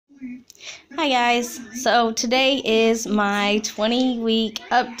Hi guys, so today is my 20-week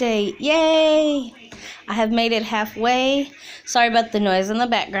update. Yay! I have made it halfway. Sorry about the noise in the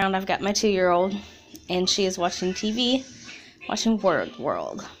background. I've got my 2-year-old and she is watching TV, watching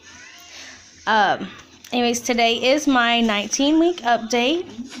World. Anyways, today is my 19-week update.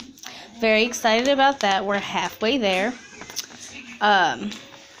 Very excited about that. We're halfway there.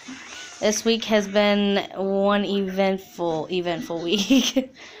 This week has been one eventful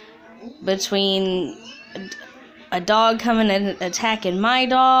week. Between a dog coming and attacking my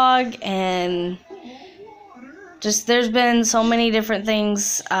dog, and just there's been so many different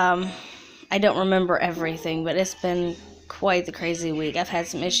things. I don't remember everything, but it's been quite the crazy week. I've had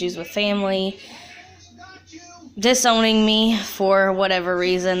some issues with family disowning me for whatever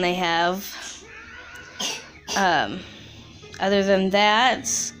reason they have. Other than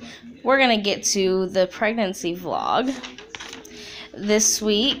that, we're gonna get to the pregnancy vlog. This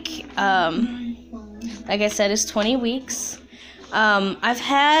week, like I said, is 20 weeks. I've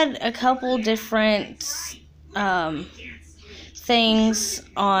had a couple different things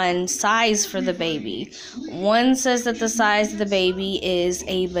on size for the baby. One says that the size of the baby is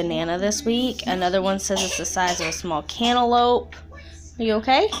a banana this week. Another one says it's the size of a small cantaloupe. Are you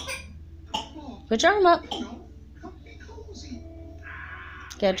okay? Put your arm up.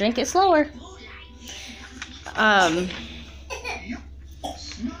 Gotta drink it slower.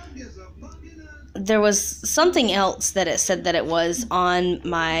 There was something else that it said that it was on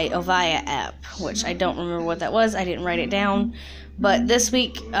my Ovia app, which I don't remember what that was. I didn't write it down. But this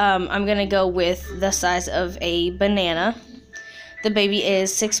week, I'm going to go with the size of a banana. The baby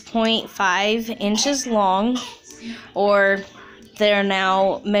is 6.5 inches long, or they're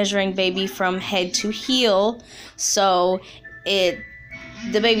now measuring baby from head to heel. So the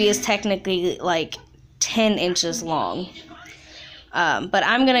baby is technically like 10 inches long. But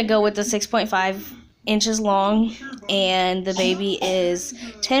I'm going to go with the 6.5 inches long, and the baby is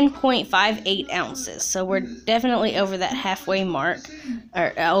 10.58 ounces. So we're definitely over that halfway mark,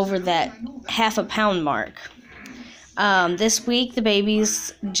 or over that half a pound mark. This week, the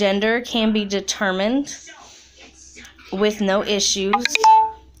baby's gender can be determined with no issues.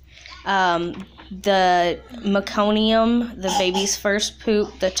 The meconium, the baby's first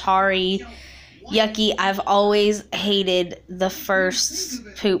poop, the tarry, yucky. I've always hated the first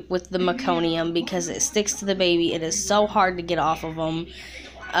poop with the meconium because it sticks to the baby. It is so hard to get off of them.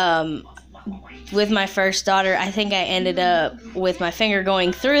 With my first daughter, I think I ended up with my finger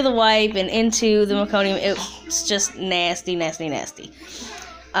going through the wipe and into the meconium. It's just nasty.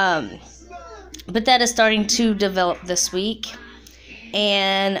 But that is starting to develop this week.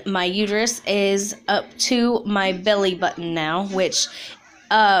 And my uterus is up to my belly button now, which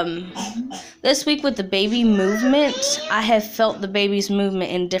this week with the baby movement, I have felt the baby's movement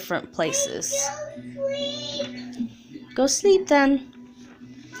in different places. Go sleep then.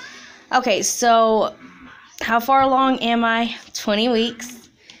 Okay, so how far along am I? 20 weeks.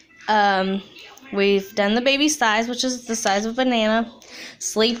 We've done the baby size, which is the size of a banana.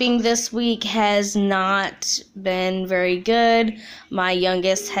 Sleeping this week has not been very good. My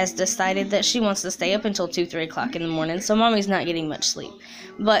youngest has decided that she wants to stay up until 2-3 o'clock in the morning, so mommy's not getting much sleep.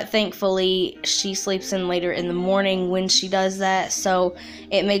 But thankfully, she sleeps in later in the morning when she does that, so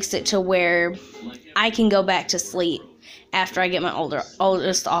it makes it to where I can go back to sleep after I get my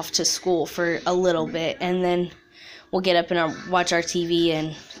oldest off to school for a little bit, and then we'll get up and watch our TV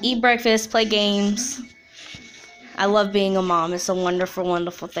and eat breakfast, play games. I love being a mom. It's a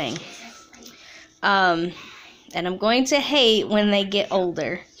wonderful thing. And I'm going to hate when they get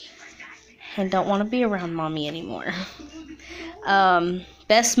older and don't want to be around mommy anymore.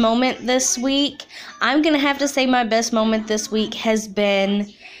 Best moment this week. I'm going to have to say my best moment this week has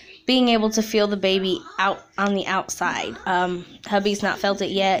been being able to feel the baby out on the outside. Hubby's not felt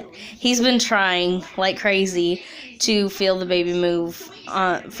it yet. He's been trying like crazy to feel the baby move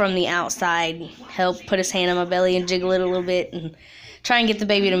from the outside. He'll put his hand on my belly and jiggle it a little bit and try and get the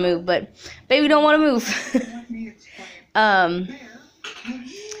baby to move, but baby don't want to move.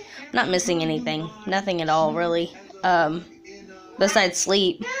 Not missing anything. Nothing at all, really. Besides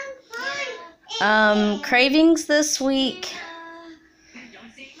sleep. Cravings this week.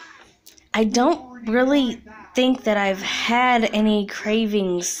 I don't really think that I've had any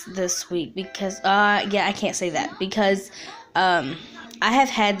cravings this week because, I can't say that because, I have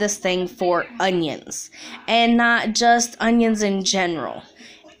had this thing for onions, and not just onions in general.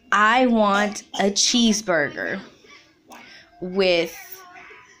 I want a cheeseburger with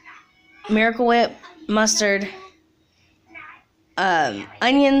Miracle Whip, mustard,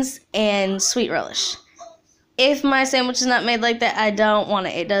 onions, and sweet relish. If my sandwich is not made like that, I don't want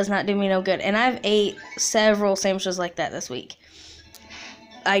it. It does not do me no good. And I've ate several sandwiches like that this week.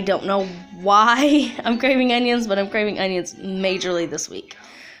 I don't know why I'm craving onions, but I'm craving onions majorly this week.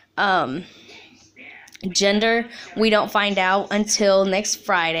 Gender, we don't find out until next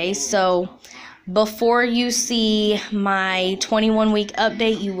Friday. So before you see my 21-week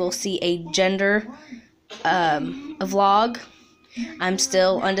update, you will see a gender vlog. I'm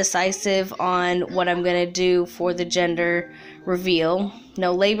still undecisive on what I'm going to do for the gender reveal.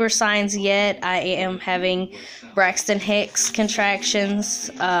 No labor signs yet. I am having Braxton Hicks contractions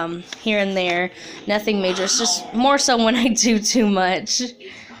here and there. Nothing major. It's just more so when I do too much.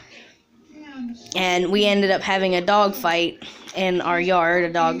 And we ended up having a dog fight in our yard.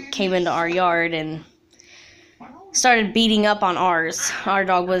 A dog came into our yard and started beating up on ours. Our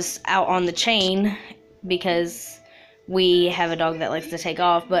dog was out on the chain because we have a dog that likes to take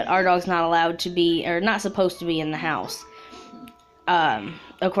off, but our dog's not allowed to be, or not supposed to be in the house,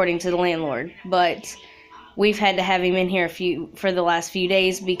 according to the landlord. But we've had to have him in here for the last few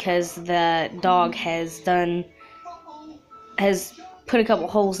days because the dog has put a couple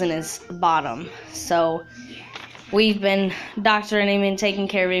holes in his bottom. So we've been doctoring him and taking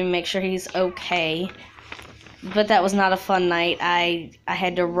care of him, make sure he's okay. But that was not a fun night. I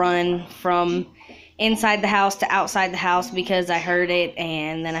had to run from inside the house to outside the house because I heard it,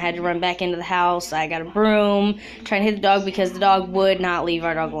 and then I had to run back into the house. I got a broom, trying to hit the dog because the dog would not leave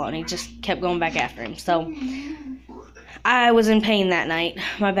our dog alone. He just kept going back after him. So I was in pain that night.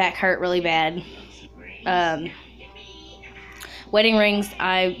 My back hurt really bad. Wedding rings,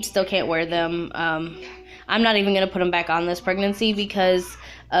 I still can't wear them. I'm not even going to put them back on this pregnancy because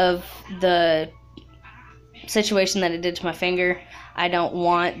of the situation that it did to my finger. I don't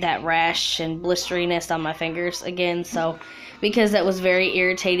want that rash and blisteriness on my fingers again. So because that was very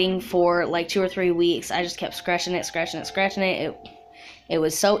irritating for like 2 or 3 weeks, I just kept scratching it. It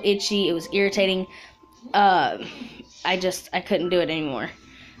was so itchy. It was irritating. I couldn't do it anymore.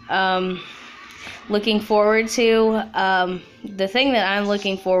 Looking forward to, the thing that I'm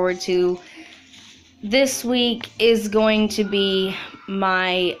looking forward to this week is going to be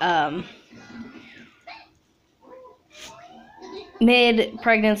my,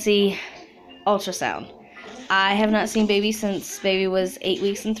 mid-pregnancy ultrasound. I have not seen baby since baby was 8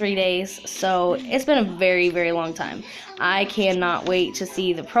 weeks and 3 days, so it's been a very, very long time. I cannot wait to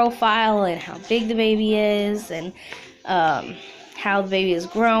see the profile and how big the baby is and how the baby has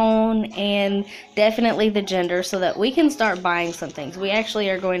grown, and definitely the gender, so that we can start buying some things. We actually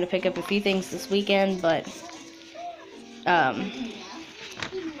are going to pick up a few things this weekend, but I'll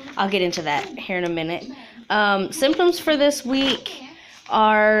get into that here in a minute. Symptoms for this week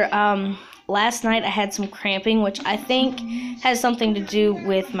are, last night I had some cramping, which I think has something to do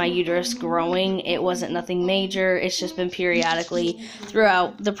with my uterus growing. It wasn't nothing major. It's just been periodically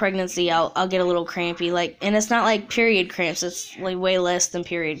throughout the pregnancy. I'll get a little crampy, and it's not like period cramps. It's like way less than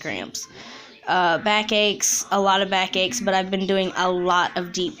period cramps. Backaches, a lot of backaches, but I've been doing a lot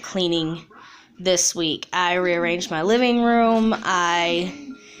of deep cleaning this week. I rearranged my living room. I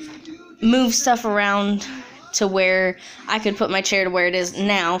moved stuff around to where I could put my chair to where it is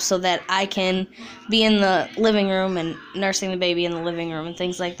now so that I can be in the living room and nursing the baby in the living room and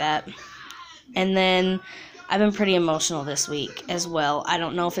things like that. And then I've been pretty emotional this week as well. I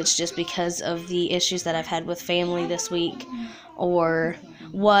don't know if it's just because of the issues that I've had with family this week or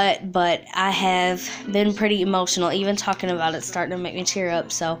what, but I have been pretty emotional. Even talking about it's starting to make me tear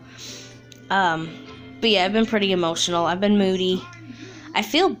up. So, but yeah, I've been pretty emotional. I've been moody. I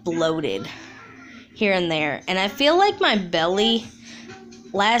feel bloated here and there, and I feel like my belly,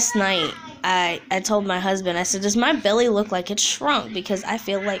 last night, I told my husband, I said, does my belly look like it shrunk? Because I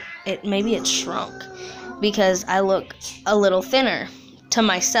feel like maybe it shrunk, because I look a little thinner to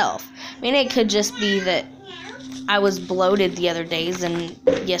myself. I mean, it could just be that I was bloated the other days, and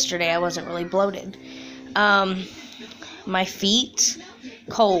yesterday I wasn't really bloated. My feet,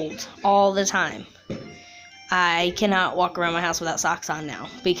 cold all the time. I cannot walk around my house without socks on now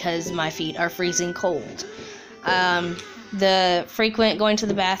because my feet are freezing cold. The frequent going to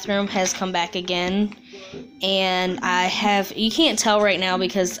the bathroom has come back again, and you can't tell right now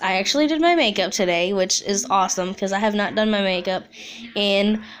because I actually did my makeup today, which is awesome because I have not done my makeup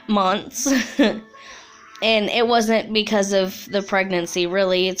in months. And it wasn't because of the pregnancy,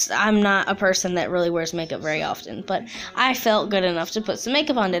 really. I'm not a person that really wears makeup very often, but I felt good enough to put some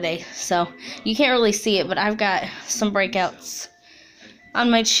makeup on today. So you can't really see it, but I've got some breakouts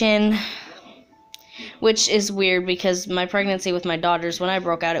on my chin, which is weird because my pregnancy with my daughters, when I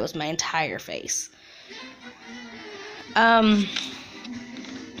broke out, it was my entire face.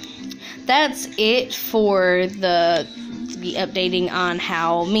 that's it for the updating on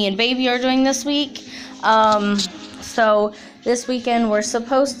how me and baby are doing this week. So this weekend we're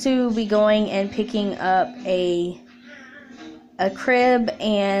supposed to be going and picking up a crib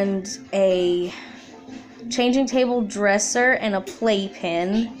and a changing table dresser and a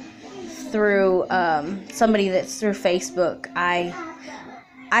playpen through somebody that's through Facebook.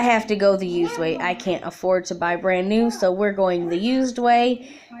 I have to go the used way. I can't afford to buy brand new, so we're going the used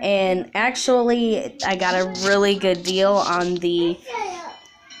way. And actually, I got a really good deal on the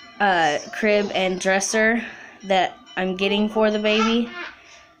crib and dresser that I'm getting for the baby.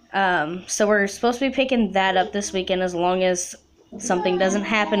 So we're supposed to be picking that up this weekend, as long as something doesn't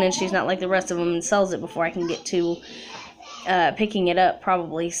happen and she's not like the rest of them and sells it before I can get to picking it up,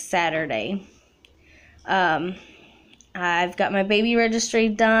 probably Saturday. I've got my baby registry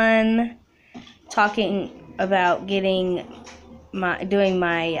done, talking about doing my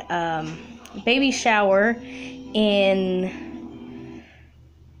baby shower in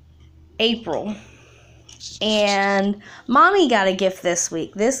April. And Mommy got a gift this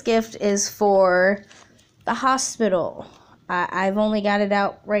week. This gift is for the hospital. I've only got it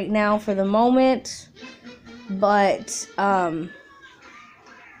out right now for the moment, but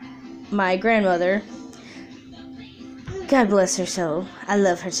my grandmother, God bless her soul, I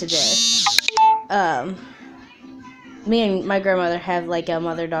love her to death. Me and my grandmother have like a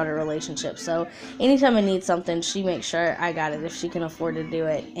mother-daughter relationship, so anytime I need something, she makes sure I got it if she can afford to do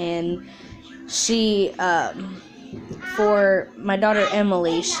it. And she, for my daughter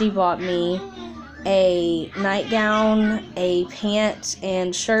Emily, she bought me a nightgown, a pant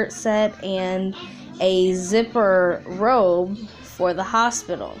and shirt set, and a zipper robe for the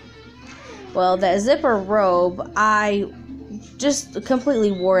hospital. Well, that zipper robe, I just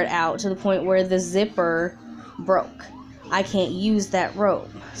completely wore it out to the point where the zipper broke. I can't use that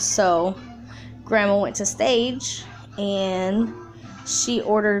robe. So Grandma went to Stage and she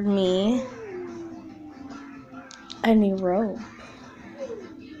ordered me a new robe.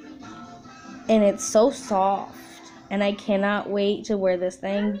 And it's so soft, and I cannot wait to wear this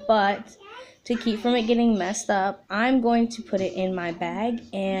thing. But to keep from it getting messed up, I'm going to put it in my bag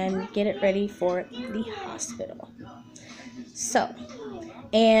and get it ready for the hospital. So,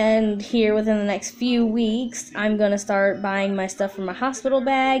 and here within the next few weeks, I'm going to start buying my stuff from my hospital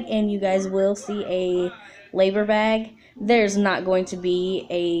bag, and you guys will see a labor bag. There's not going to be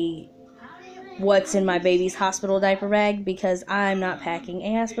a what's in my baby's hospital diaper bag, because I'm not packing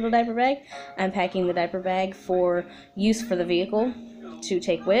a hospital diaper bag. I'm packing the diaper bag for use for the vehicle to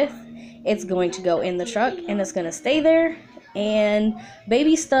take with. It's going to go in the truck and it's going to stay there, and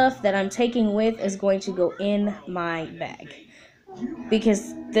baby stuff that I'm taking with is going to go in my bag,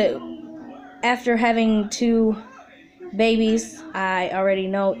 because after having 2 babies, I already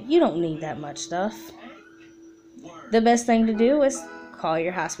know you don't need that much stuff. The best thing to do is call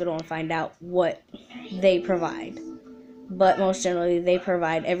your hospital and find out what they provide. But most generally, they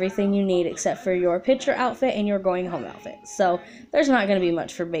provide everything you need except for your picture outfit and your going home outfit. So there's not going to be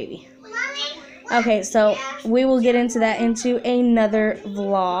much for baby. Okay, so we will get into that into another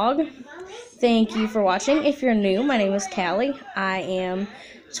vlog. Thank you for watching. If you're new, my name is Callie. I am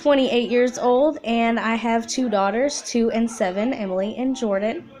 28 years old, and I have 2 daughters, 2 and 7, Emily and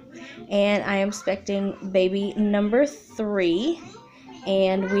Jordan. And I am expecting baby number 3.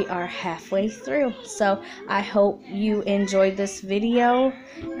 And we are halfway through. So I hope you enjoyed this video.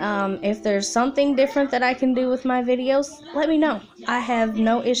 If there's something different that I can do with my videos, let me know. I have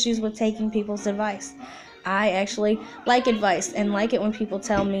no issues with taking people's advice. I actually like advice and like it when people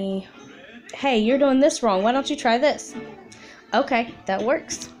tell me, hey, you're doing this wrong, why don't you try this? Okay, that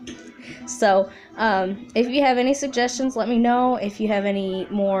works. So if you have any suggestions, let me know. If you have any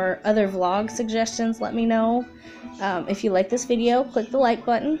more other vlog suggestions, let me know. If you like this video, click the like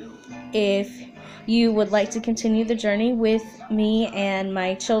button. If you would like to continue the journey with me and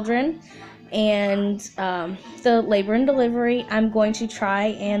my children and the labor and delivery, I'm going to try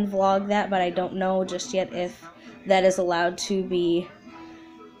and vlog that, but I don't know just yet if that is allowed to be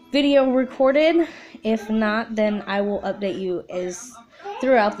video recorded. If not, then I will update you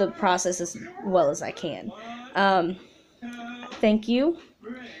throughout the process as well as I can. Thank you.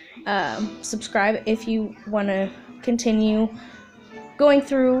 Subscribe if you want to continue going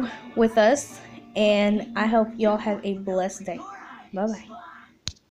through with us, and I hope y'all have a blessed day. Bye bye.